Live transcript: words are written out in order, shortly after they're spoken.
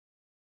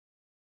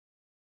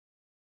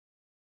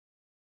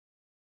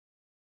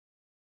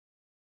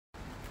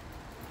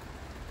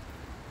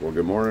Well,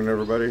 good morning,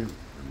 everybody,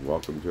 and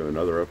welcome to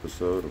another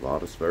episode of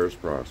Otis Ferris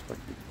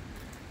Prospecting.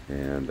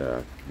 And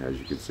as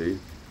you can see,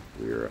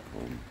 we are at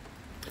home,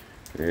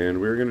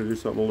 and we're going to do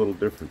something a little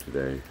different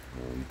today.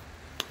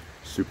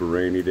 Super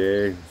rainy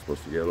day,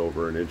 supposed to get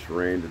over an inch of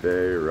rain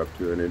today, or up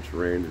to an inch of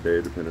rain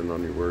today, depending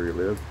on where you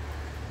live.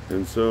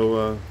 And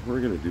so we're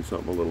going to do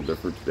something a little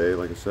different today,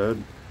 like I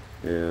said.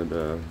 And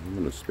I'm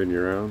going to spin you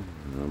around,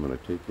 and I'm going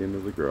to take you into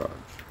the garage.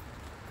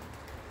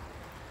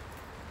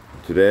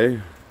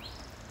 Today,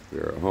 we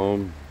are at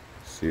home.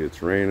 See,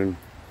 it's raining.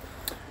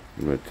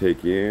 I'm going to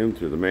take you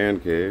into the man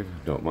cave.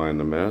 Don't mind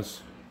the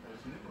mess.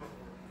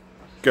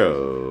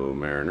 Go,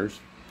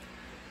 Mariners.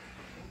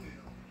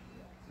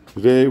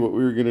 Today, what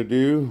we're going to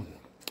do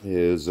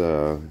is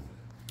we're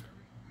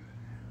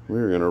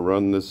going to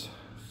run this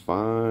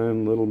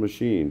fine little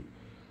machine.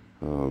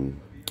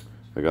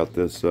 I got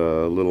this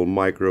little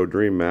micro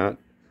dream mat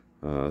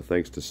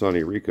thanks to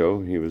Sonny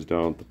Rico. He was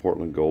down at the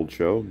Portland Gold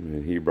Show,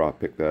 and he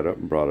picked that up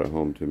and brought it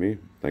home to me.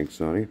 Thanks,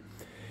 Sonny.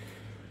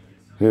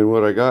 And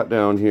what I got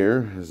down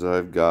here is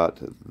I've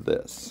got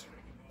this.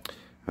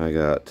 I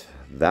got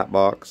that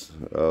box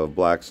of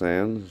black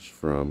sands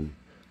from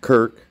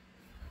Kirk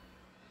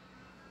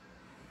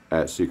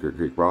at Secret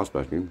Creek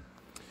Prospecting,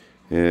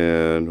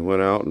 and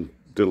went out and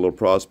did a little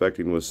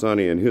prospecting with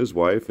Sonny and his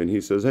wife, and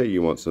he says, hey,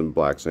 you want some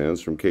black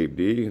sands from Cape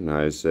D? And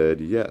I said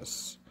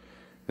yes.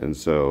 And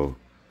so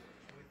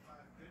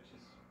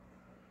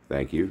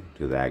thank you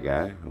to that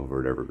guy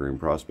over at Evergreen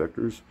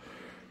Prospectors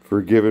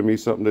for giving me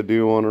something to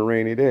do on a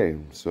rainy day.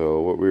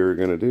 So what we're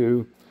going to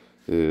do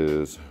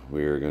is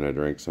we're going to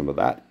drink some of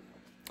that,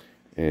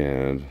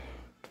 and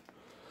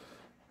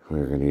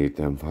we're going to eat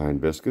them fine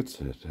biscuits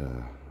that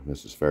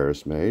Mrs.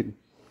 Ferris made,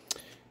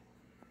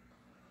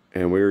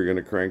 and we're going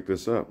to crank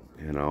this up,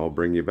 and I'll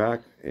bring you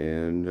back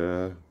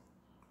and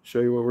show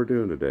you what we're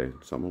doing today.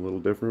 Something a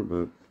little different,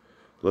 but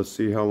let's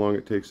see how long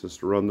it takes us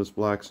to run this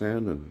black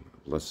sand, and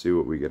let's see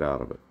what we get out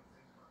of it.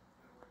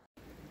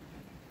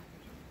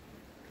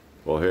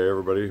 Well, hey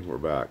everybody, we're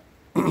back.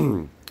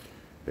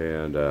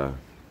 And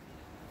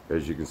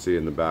as you can see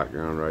in the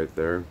background right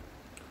there,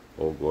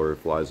 Old Glory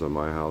flies on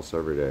my house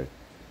every day.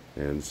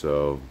 And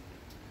so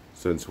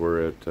since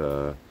we're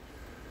at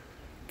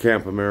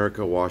Camp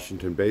America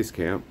Washington Base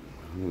Camp,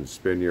 I'm going to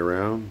spin you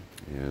around,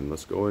 and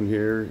let's go in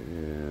here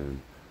and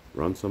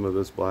run some of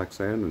this black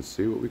sand and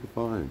see what we can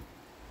find.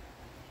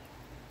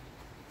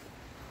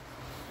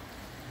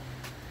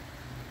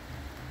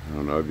 I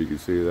don't know if you can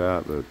see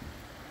that, but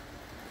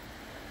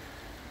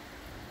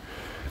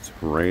it's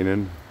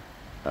raining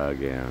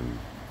again.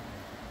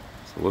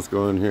 So let's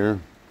go in here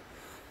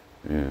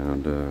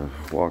and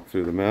walk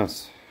through the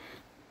mess.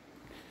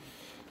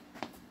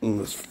 And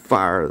let's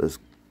fire this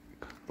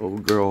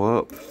old girl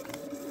up.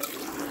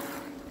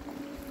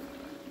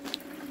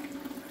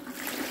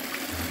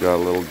 Got a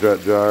little jet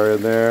jar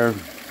in there,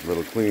 a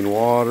little clean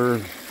water.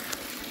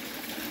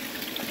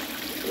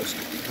 Just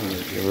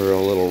give her a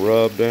little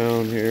rub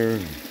down here.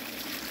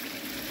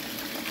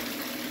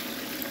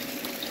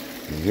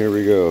 And here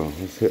we go.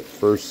 Let's hit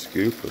first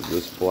scoop of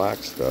this black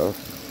stuff.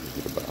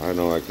 I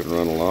know I could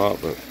run a lot,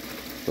 but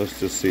let's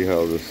just see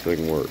how this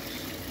thing works.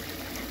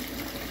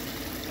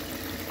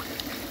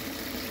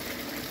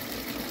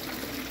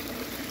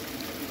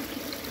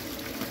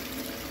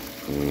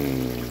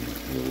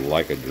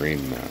 Like a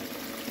dream mat.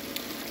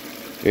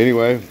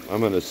 Anyway,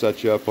 I'm going to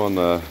set you up on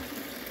the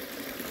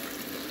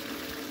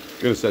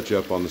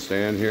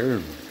stand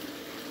here.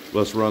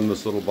 Let's run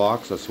this little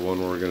box. That's the one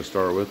we're going to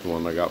start with, the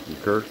one I got from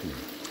Kirk.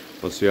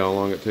 Let's see how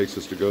long it takes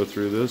us to go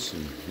through this,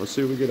 and let's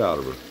see what we get out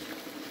of her.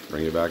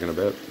 Bring you back in a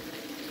bit.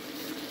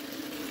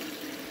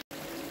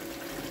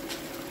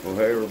 Well,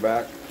 hey, we're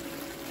back.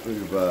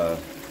 We've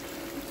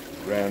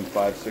ran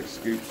 5-6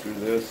 scoops through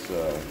this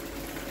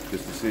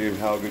just to see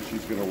how good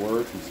she's going to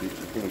work and see if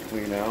she's going to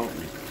clean out.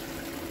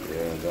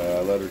 And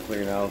let her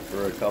clean out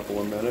for a couple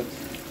of minutes.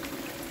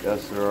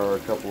 Yes, there are a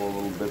couple of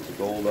little bits of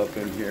gold up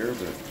in here,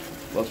 but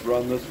let's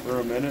run this for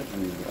a minute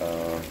and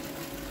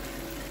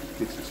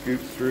get some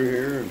scoops through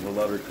here, and we'll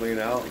let her clean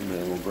out, and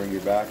then we'll bring you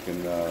back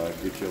and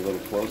get you a little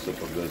close-up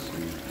of this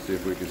and see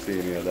if we can see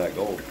any of that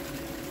gold.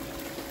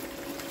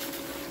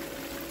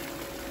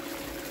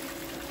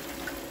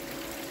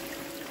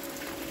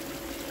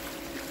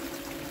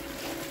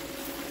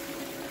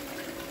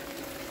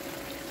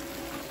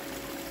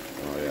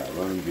 Oh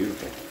yeah, running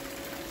beautiful.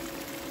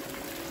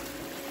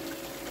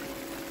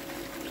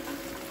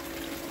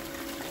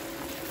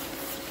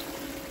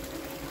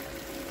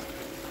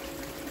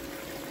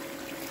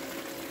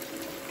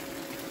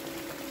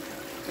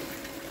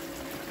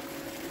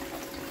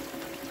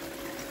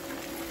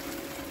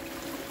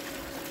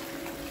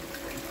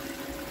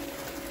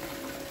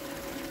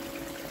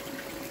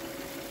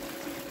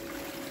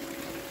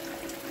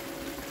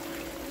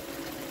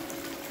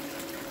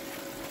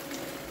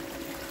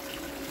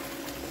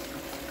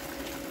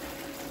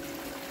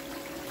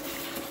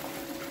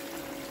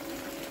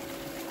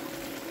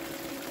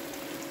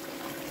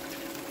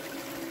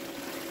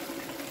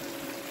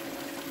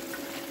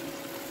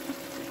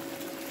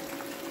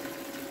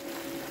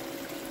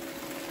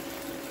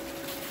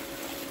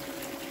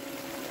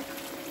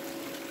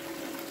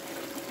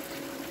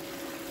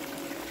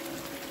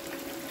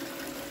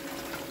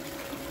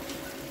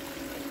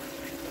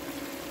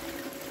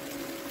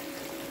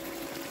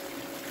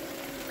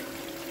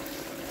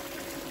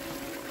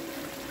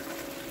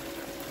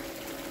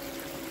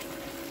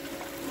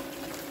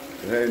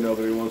 Hey,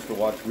 nobody wants to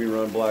watch me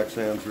run black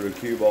sand through a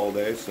cube all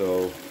day,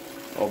 so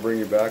I'll bring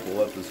you back. We'll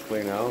let this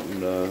clean out,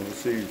 and we'll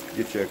see,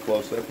 get you a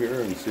close up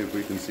here and see if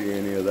we can see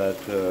any of that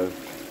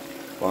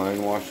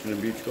fine Washington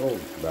Beach gold.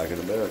 Back in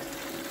a bit.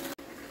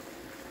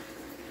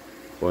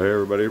 Well, hey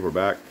everybody, we're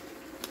back.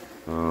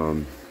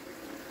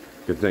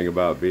 Good thing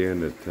about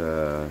being at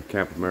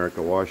Camp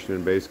America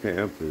Washington Base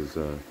Camp is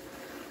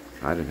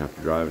I didn't have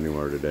to drive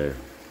anywhere today.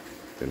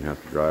 Didn't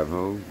have to drive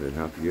home, didn't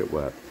have to get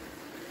wet.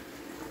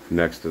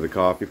 Next to the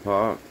coffee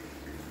pot,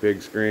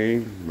 big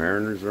screen,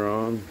 Mariners are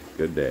on,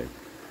 good day.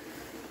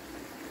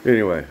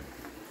 Anyway,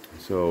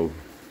 so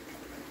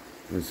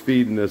I was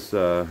feeding this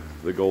the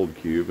gold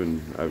cube,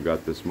 and I've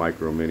got this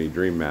micro mini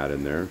dream mat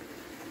in there,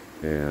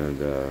 and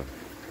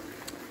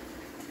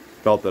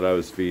felt that I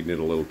was feeding it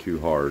a little too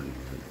hard.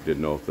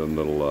 Didn't know if them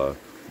little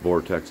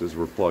vortexes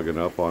were plugging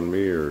up on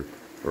me or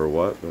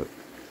what, but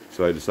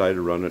so I decided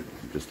to run it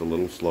just a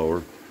little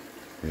slower,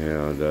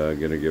 and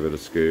gonna give it a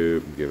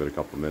scoop, give it a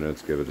couple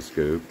minutes, give it a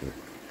scoop.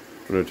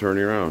 I'm gonna turn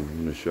you around. I'm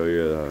gonna show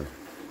you.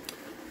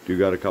 Do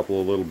got a couple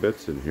of little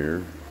bits in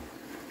here,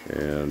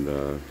 and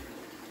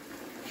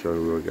show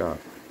you what we got.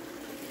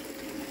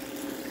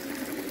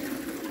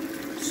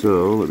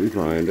 So let me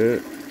find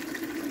it.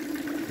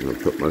 I'm gonna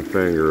put my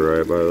finger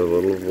right by the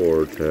little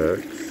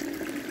vortex.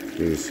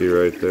 You can see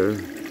right there,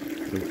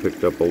 I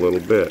picked up a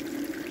little bit.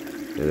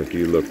 And if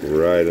you look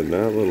right in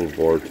that little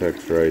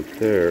vortex right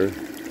there,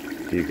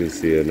 you can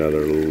see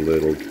another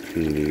little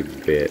teeny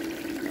bit.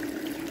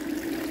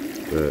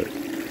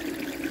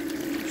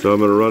 So I'm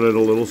gonna run it a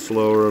little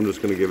slower. I'm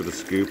just gonna give it a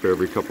scoop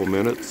every couple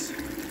minutes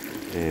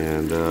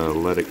and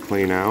let it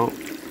clean out.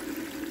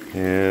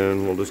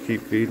 And we'll just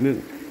keep feeding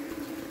it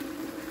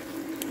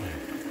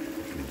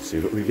and see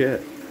what we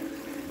get.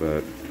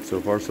 But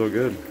so far so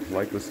good. I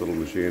like this little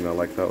machine. I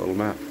like that little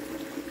map.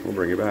 We'll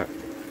bring it back.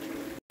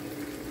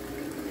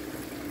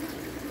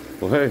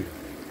 Well, hey,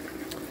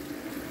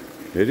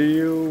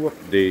 video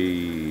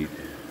update.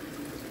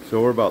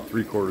 So we're about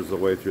 3/4 of the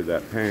way through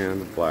that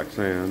pan of black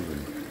sand,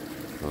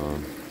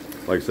 and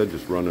like I said,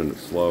 just running it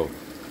slow,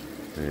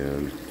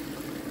 and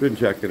been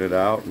checking it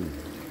out. And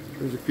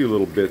there's a few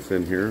little bits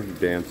in here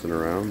dancing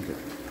around.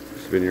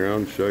 Spin you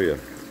around and show you.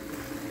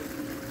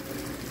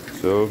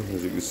 So,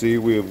 as you can see,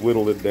 we have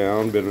whittled it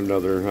down, been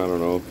another, I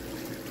don't know,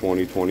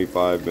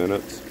 20-25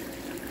 minutes.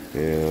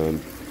 And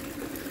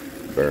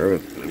bear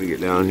with, let me get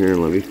down here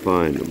and let me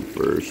find them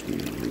first.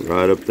 And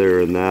right up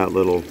there in that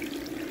little,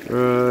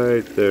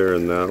 right there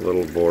in that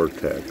little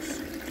vortex.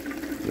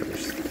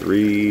 There's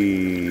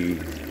three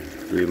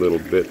little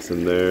bits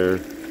in there.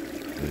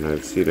 And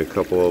I've seen a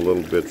couple of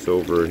little bits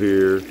over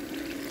here.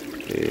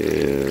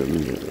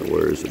 And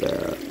where's it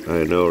at?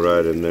 I know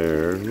right in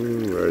there,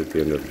 right at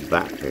the end of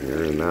that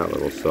finger, in that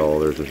little cell,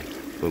 there's a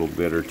little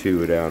bit or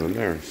two down in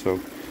there. So,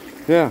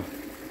 yeah,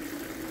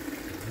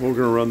 we're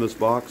gonna run this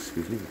box.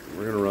 Excuse me.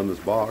 We're gonna run this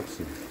box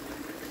and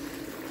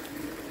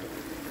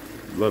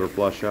let her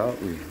flush out,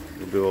 and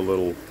we'll do a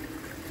little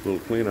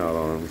clean out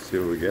on it and see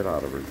what we get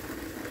out of her.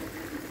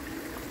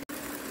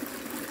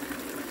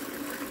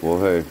 Well,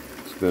 hey,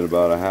 it's been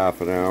about a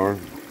half an hour.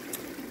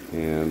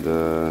 And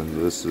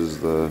this is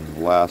the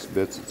last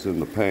bits that's in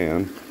the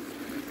pan.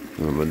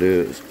 What I'm gonna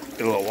do is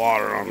get a little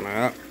water on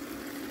that.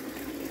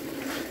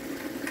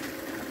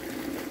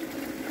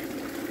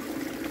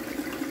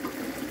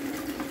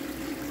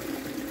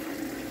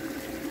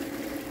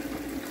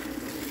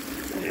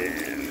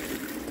 And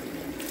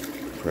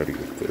try to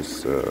get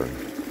this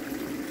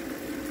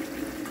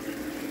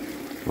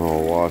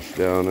all washed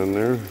down in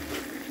there.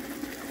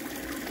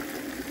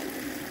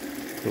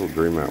 Little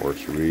dream mat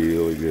works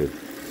really good.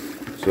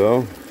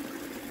 So,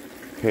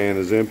 pan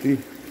is empty,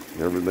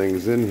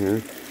 everything's in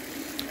here.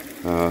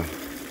 I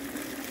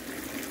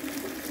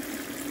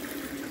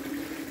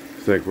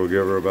think we'll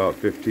give her about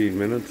 15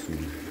 minutes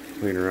and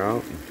clean her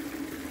out, and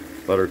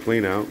let her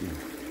clean out,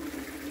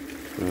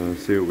 and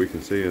see what we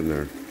can see in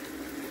there.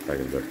 Back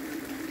in there.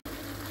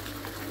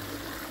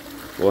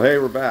 Well, hey,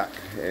 we're back,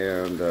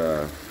 and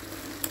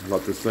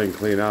let this thing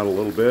clean out a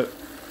little bit.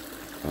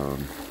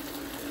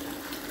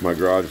 My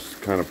garage is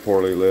kind of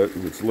poorly lit,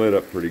 and it's lit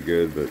up pretty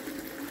good, but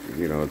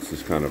you know, it's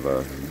just kind of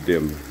a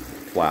dim,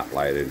 flat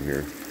light in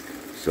here.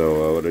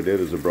 So what I did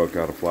is I broke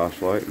out a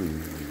flashlight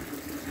and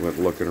went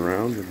looking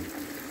around and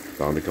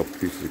found a couple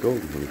pieces of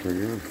gold. Let me turn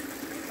you around.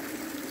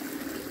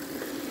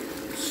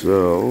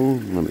 So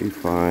let me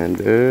find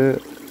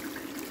it.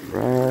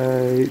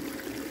 Right.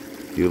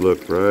 You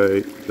look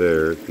right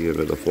there at the end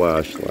of the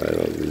flashlight.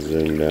 I'll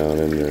zoom down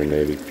in there and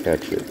maybe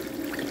catch it.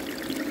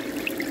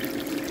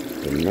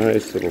 A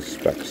nice little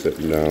speck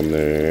sitting down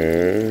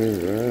there,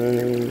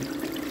 right?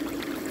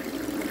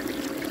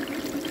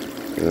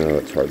 Oh,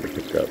 it's hard to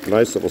pick up.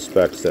 Nice little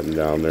speck sitting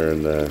down there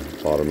in the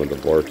bottom of the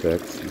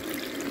vortex.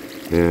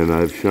 And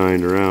I've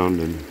shined around,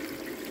 and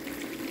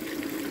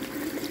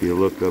if you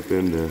look up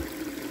into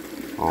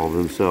all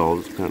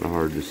themselves, it's kind of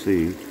hard to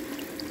see,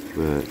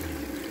 but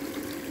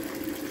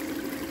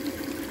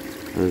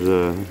there's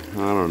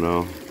I don't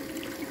know,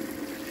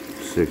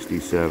 60,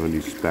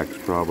 70 specks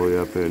probably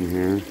up in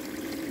here.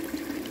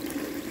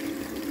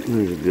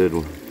 There's a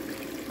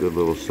good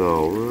little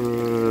cell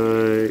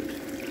right.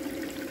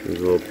 There's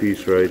a little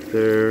piece right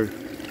there.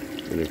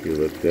 And if you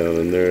look down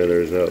in there,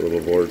 there's that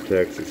little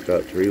vortex. It's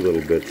got 3 little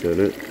bits in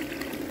it.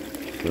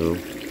 So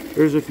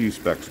there's a few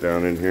specks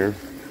down in here.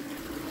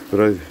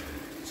 But I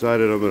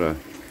decided I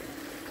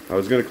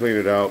was gonna clean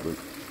it out, but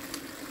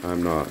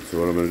I'm not. So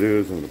what I'm gonna do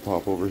is I'm gonna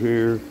pop over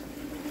here,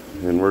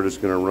 and we're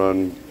just gonna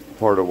run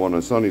part of one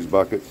of Sonny's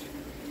buckets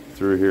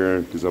through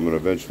here, because I'm gonna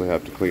eventually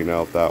have to clean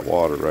out that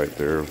water right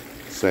there,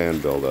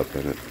 sand buildup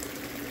in it.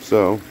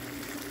 So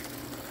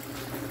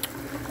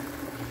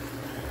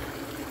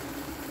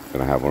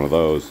gonna have one of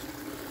those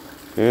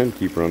and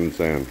keep running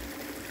sand.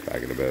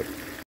 Back in a bit.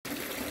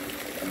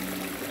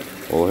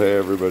 Well, hey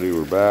everybody,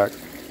 we're back.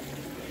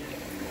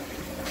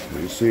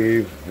 You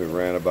see, we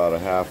ran about a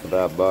half of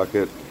that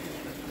bucket.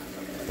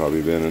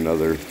 Probably been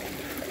another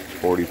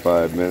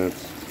 45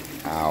 minutes,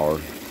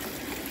 hour.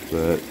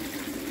 But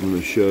I'm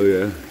gonna show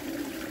you.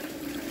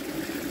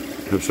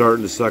 I'm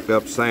starting to suck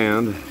up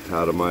sand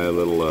out of my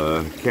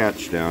little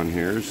catch down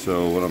here.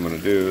 So what I'm gonna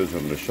do is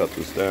I'm gonna shut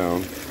this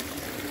down.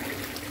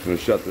 I'm going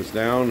to shut this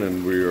down,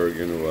 and we are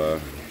going to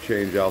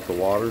change out the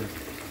water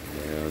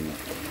and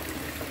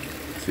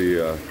see,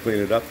 clean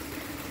it up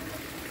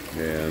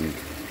and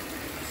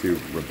see,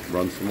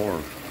 run some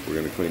more. We're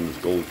going to clean this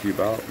gold cube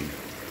out and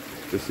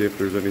just see if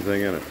there's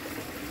anything in it.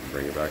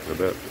 Bring it back in a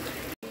bit.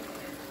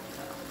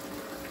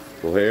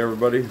 Well, hey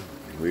everybody,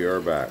 we are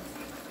back.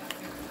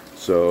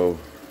 So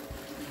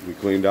we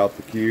cleaned out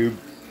the cube.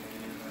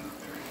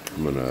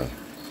 I'm going to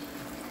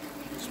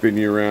spin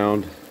you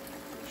around,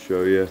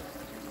 show you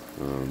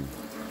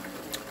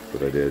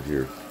what I did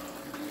here.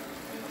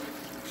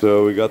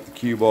 So we got the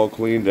cube all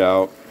cleaned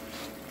out,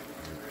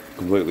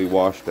 completely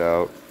washed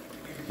out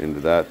into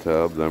that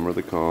tub. Them are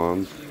the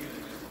cons.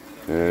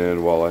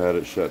 And while I had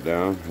it shut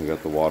down, I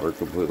got the water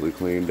completely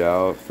cleaned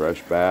out,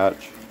 fresh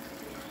batch.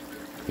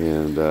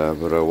 And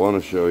what I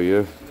want to show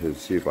you is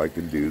see if I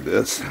can do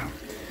this.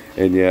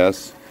 And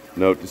yes,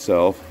 note to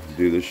self,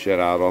 do this shit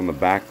out on the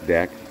back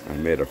deck. I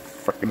made a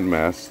freaking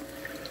mess.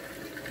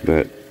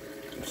 But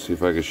see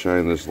if I can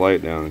shine this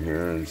light down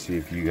here and see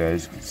if you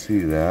guys can see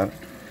that.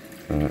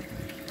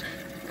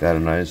 Got a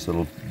nice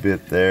little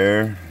bit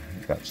there.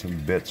 Got some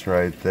bits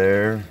right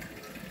there.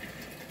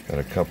 Got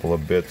a couple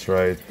of bits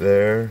right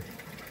there.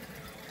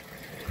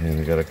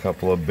 And I got a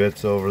couple of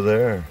bits over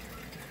there.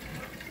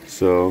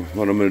 So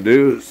what I'm going to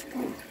do is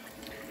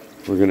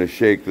we're going to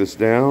shake this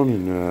down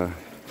and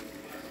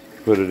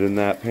put it in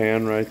that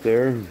pan right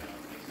there.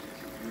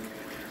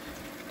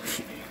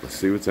 Let's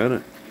see what's in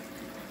it.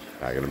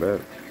 Back in a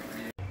bit.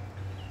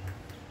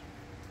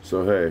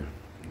 So hey,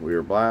 we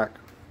are back.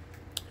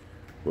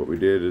 What we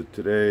did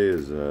today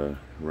is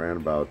ran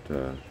about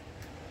I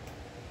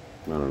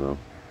don't know,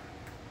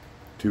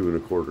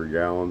 2 1/4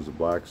 gallons of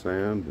black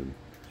sand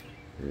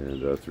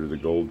and through the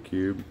gold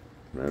cube.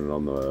 Ran it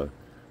on the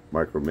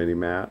micro mini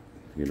mat,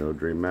 you know,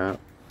 dream mat.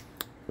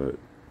 But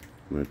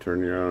I'm gonna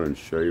turn you around and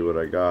show you what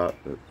I got.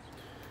 But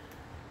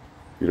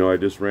you know, I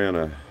just ran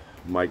a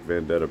Mike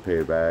Vendetta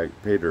pay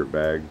dirt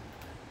bag,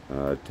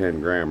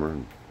 10 grammer.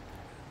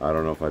 I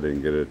don't know if I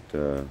didn't get it,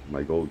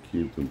 my gold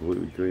cube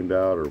completely cleaned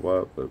out or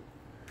what, but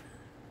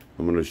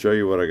I'm going to show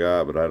you what I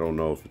got, but I don't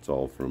know if it's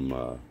all from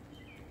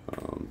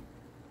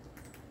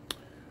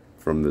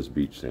this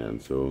beach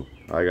sand. So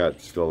I got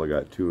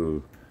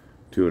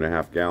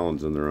 2.5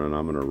 gallons in there, and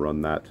I'm going to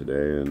run that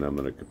today, and I'm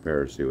going to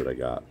compare, see what I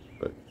got.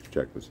 But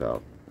check this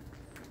out.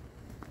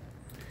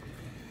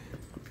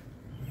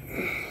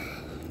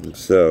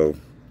 So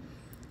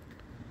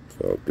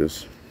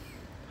focus.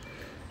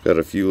 Got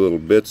a few little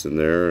bits in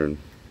there, and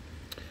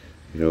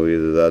you know,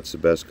 either that's the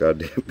best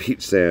goddamn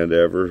beach sand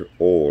ever,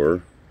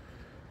 or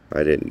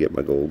I didn't get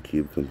my gold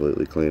cube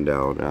completely cleaned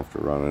out after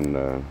running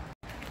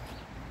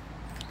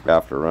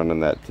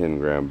that 10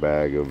 gram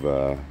bag of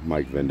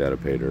Mike Vendetta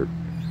pay dirt.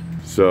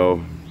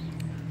 So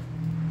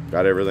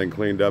got everything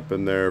cleaned up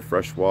in there,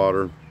 fresh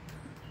water.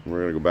 We're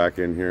gonna go back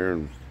in here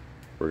and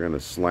we're gonna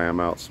slam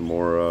out some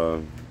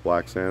more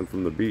black sand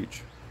from the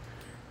beach.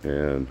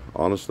 And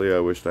honestly, I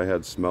wished I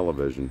had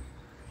smell-o-vision,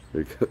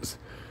 because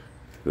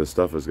this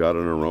stuff has got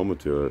an aroma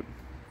to it.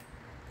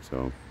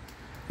 So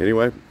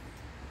anyway,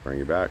 bring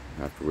you back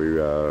after we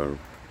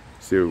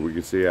see what we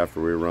can see after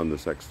we run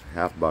this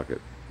half bucket.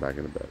 Back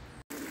in a bit.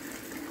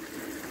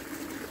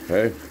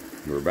 Okay,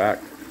 we're back.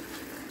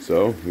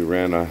 So we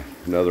ran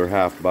another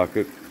half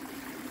bucket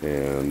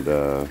and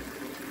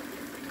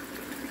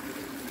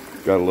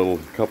got a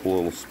couple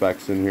little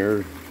specks in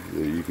here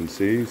that you can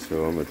see.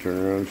 So I'm gonna turn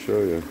around and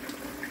show you.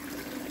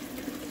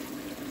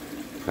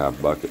 Half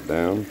bucket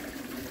down.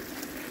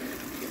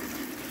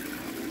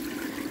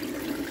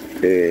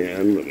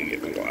 And let me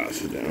get my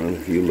glasses down.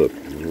 If you look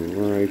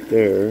right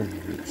there,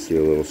 you can see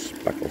a little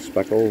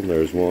speckle.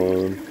 There's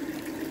one.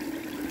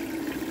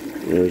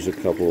 There's a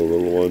couple of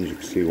little ones. You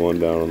can see one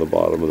down on the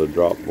bottom of the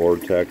drop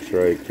vortex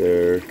right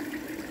there.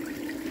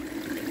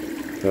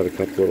 Got a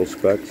couple little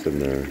specks in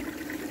there.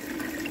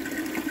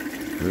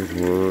 There's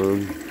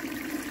one.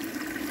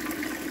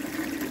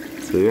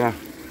 So yeah,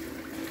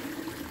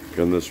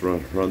 Run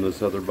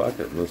this other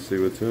bucket and let's see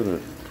what's in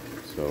it.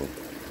 So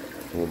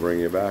we'll bring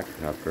you back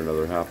after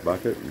another half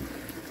bucket and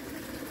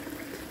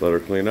let her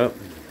clean up.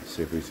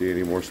 See if we see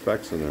any more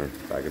specks in there.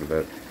 Back in a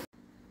bit.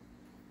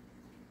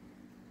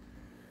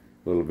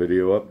 Little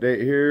video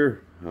update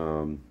here.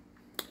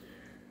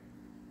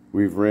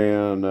 We've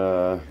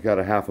got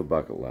a half a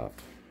bucket left,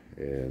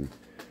 and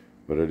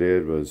what I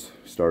did was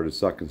started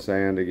sucking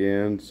sand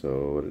again.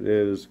 So what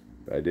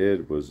I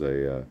did was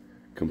a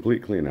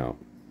complete clean out.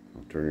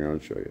 I'll turn around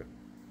and show you.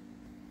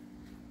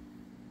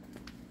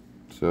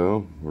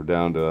 So we're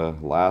down to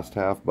last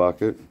half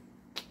bucket.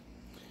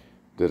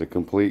 Did a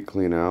complete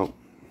clean out,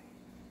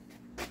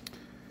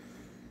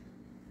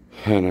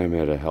 and I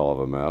made a hell of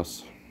a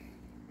mess.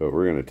 But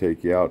we're going to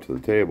take you out to the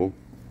table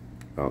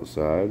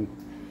outside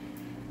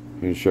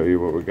and show you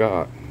what we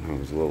got. I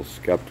was a little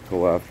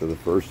skeptical after the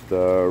first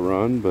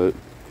run, but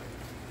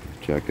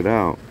check it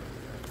out.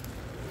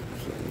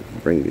 So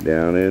bring you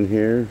down in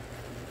here.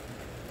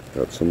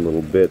 Got some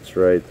little bits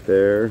right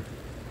there.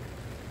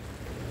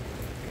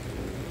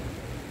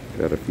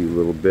 Got a few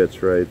little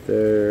bits right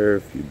there,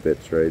 a few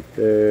bits right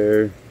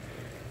there.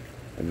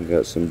 And we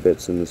got some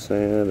bits in the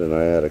sand, and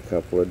I had a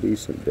couple of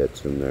decent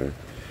bits in there.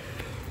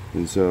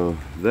 And so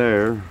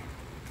there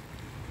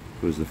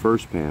was the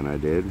first pan I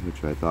did,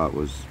 which I thought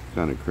was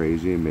kind of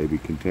crazy and maybe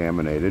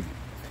contaminated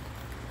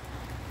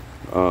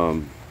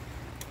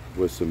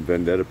with some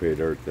Vendetta pay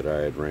dirt that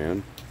I had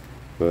ran.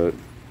 But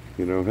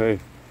you know, hey,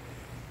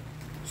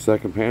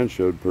 second pan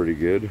showed pretty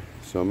good,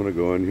 so I'm gonna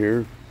go in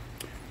here.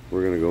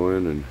 We're gonna go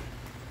in and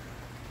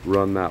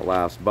run that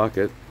last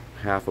bucket,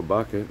 half a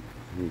bucket,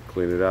 and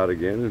clean it out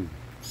again and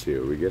see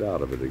what we get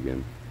out of it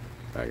again.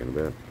 Back in a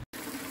bit.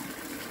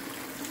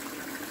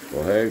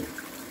 Well, hey,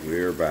 we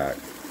are back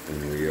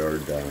and we are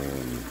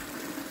done.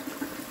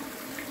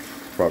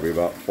 Probably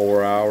about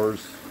 4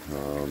 hours.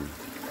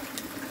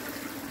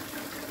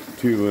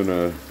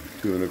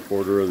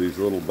 2.25 of these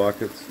little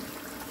buckets.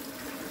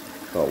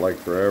 Felt like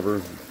forever.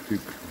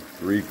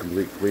 3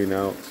 complete clean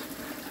outs.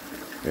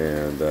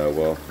 And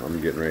well,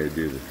 I'm getting ready to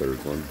do the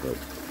third one. But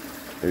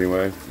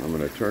anyway, I'm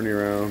going to turn you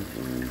around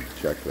and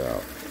check it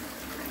out.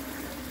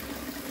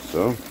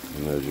 So,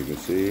 and as you can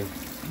see,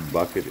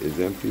 bucket is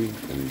empty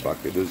and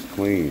bucket is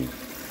clean.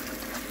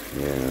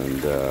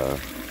 And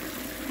let's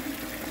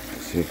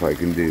see if I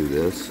can do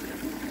this.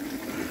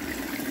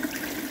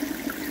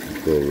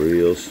 Go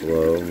real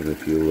slow, and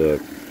if you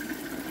look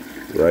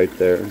right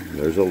there,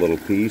 there's a little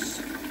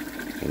piece,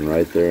 and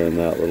right there in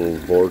that little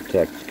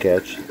vortex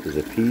catch is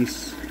a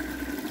piece.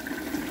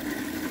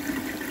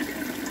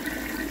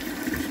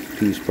 There's a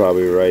piece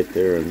probably right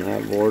there in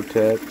that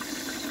vortex.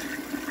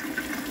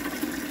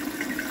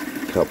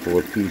 Couple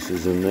of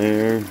pieces in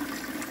there.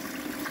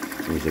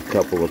 There's a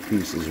couple of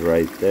pieces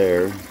right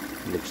there.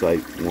 Looks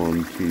like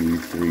 1, 2,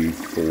 3,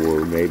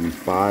 4, maybe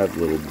 5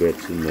 little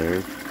bits in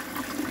there.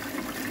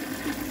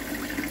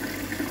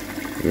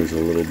 There's a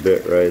little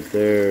bit right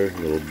there, a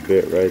little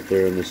bit right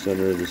there in the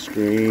center of the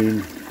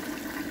screen.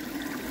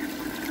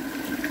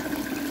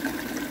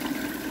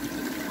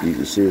 You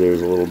can see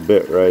there's a little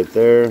bit right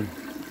there.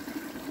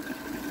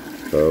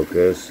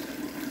 Focus.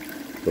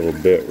 Little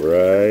bit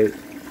right.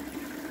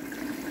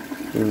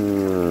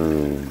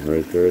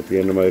 Right there at the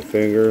end of my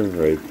finger,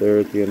 right there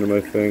at the end of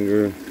my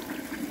finger.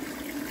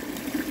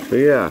 So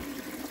yeah,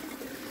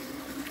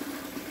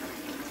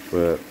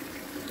 but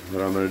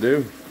what I'm going to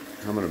do,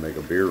 I'm going to make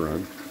a beer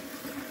run,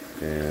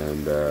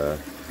 and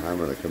I'm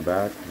going to come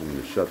back, I'm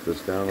going to shut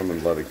this down, I'm going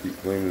to let it keep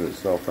cleaning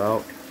itself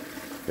out,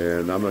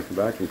 and I'm going to come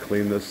back and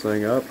clean this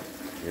thing up,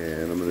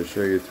 and I'm going to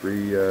show you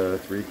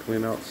three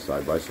clean outs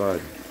side by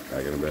side.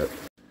 Back in a bit.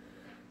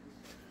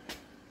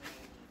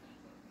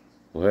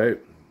 Well, hey,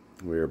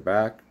 we are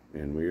back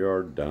and we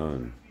are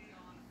done.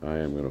 I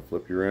am going to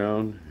flip you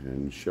around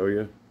and show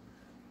you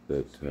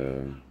that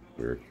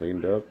we're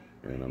cleaned up,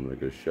 and I'm going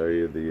to go show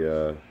you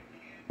the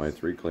my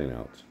 3 clean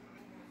outs.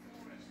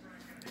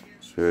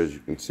 So as you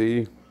can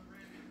see,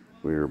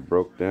 we are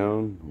broke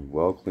down,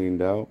 well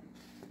cleaned out,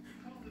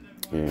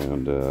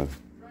 and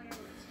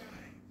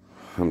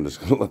I'm just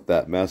going to let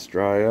that mess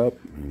dry up,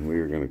 and we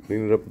are going to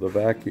clean it up with a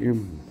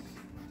vacuum.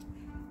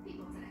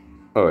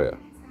 Oh yeah,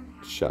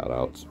 shout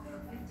outs.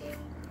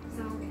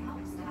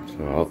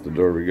 So out the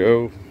door we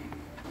go.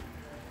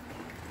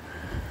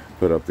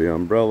 Put up the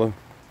umbrella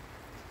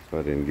so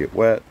I didn't get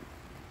wet.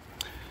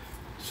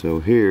 So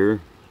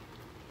here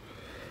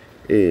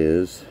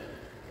is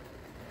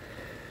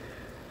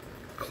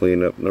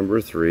cleanup number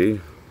 3.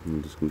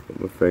 I'm just going to put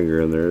my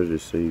finger in there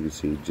just so you can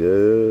see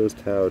just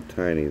how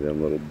tiny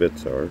them little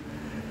bits are.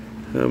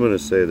 I'm going to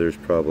say there's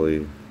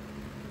probably,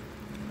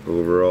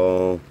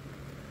 overall,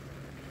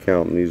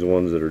 counting these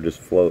ones that are just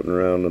floating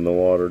around in the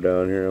water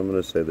down here, I'm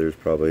going to say there's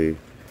probably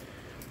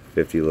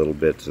 50 little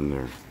bits in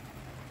there.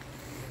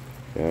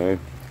 Okay.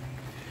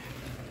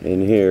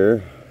 In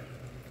here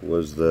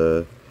was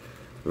the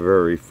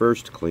very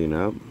first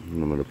cleanup.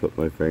 I'm going to put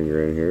my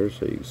finger in here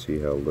so you can see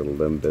how little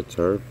them bits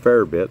are.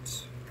 Fair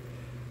bits,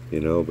 you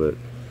know, but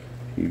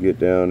you get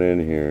down in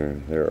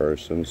here, there are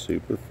some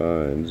super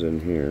fines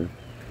in here.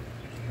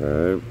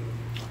 Alright,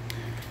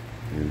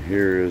 and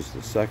here is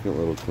the second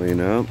little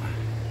cleanup.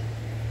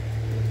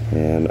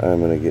 And I'm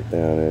going to get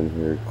down in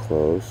here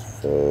close,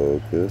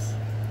 focus.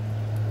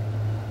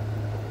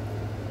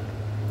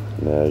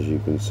 And as you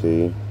can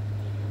see,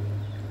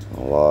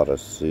 a lot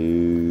of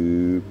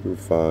super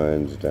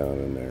fines down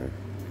in there.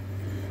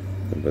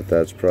 But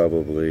that's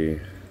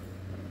probably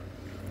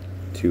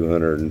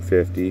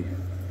 250,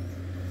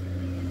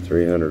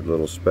 300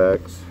 little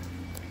specks.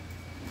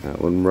 That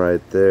one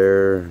right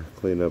there,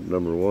 cleanup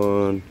number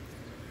one.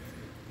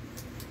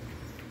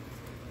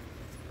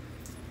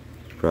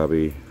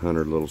 Probably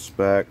 100 little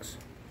specks.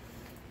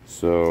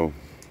 So,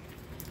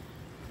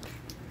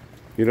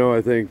 you know,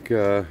 I think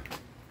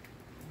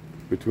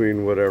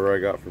between whatever I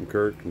got from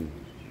Kirk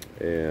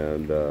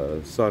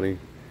and Sonny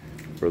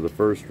for the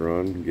first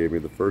run, gave me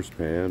the first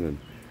pan,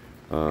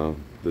 and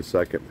the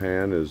second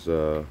pan is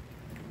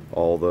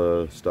all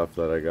the stuff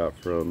that I got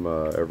from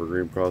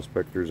Evergreen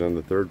Prospectors, and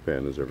the third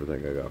pan is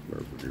everything I got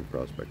from Evergreen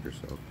Prospectors.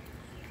 So,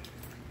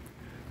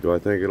 do I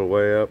think it'll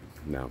weigh up?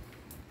 No.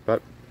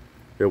 But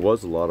it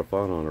was a lot of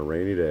fun on a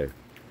rainy day.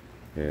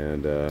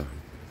 And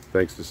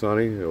thanks to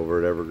Sonny over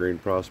at Evergreen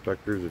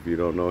Prospectors. If you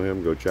don't know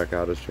him, go check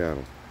out his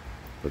channel.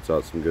 Puts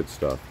out some good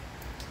stuff.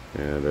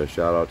 And a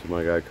shout out to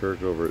my guy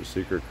Kirk over at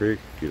Secret Creek.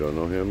 If you don't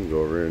know him,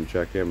 go over here and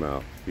check him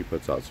out. He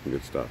puts out some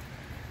good stuff.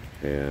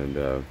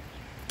 And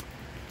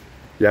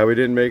yeah, we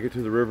didn't make it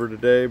to the river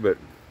today, but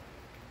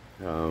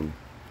I'm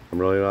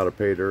really not a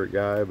pay dirt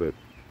guy, but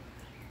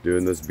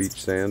doing this beach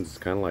sands is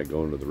kind of like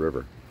going to the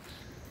river.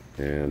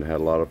 And had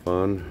a lot of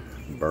fun.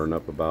 Burned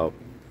up about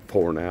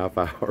 4.5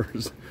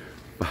 hours,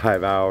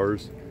 5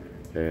 hours,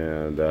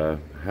 and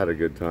had a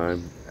good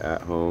time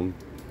at home,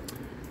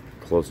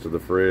 close to the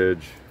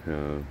fridge.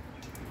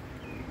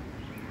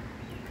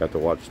 Got to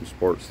watch some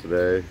sports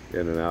today,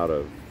 in and out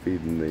of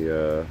feeding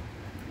the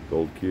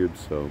gold cubes.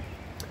 So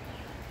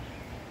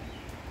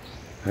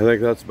I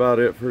think that's about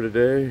it for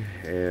today,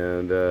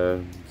 and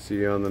see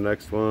you on the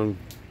next one.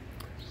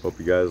 Hope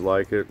you guys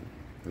like it,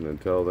 and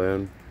until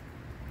then,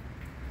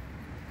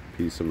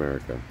 peace,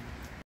 America.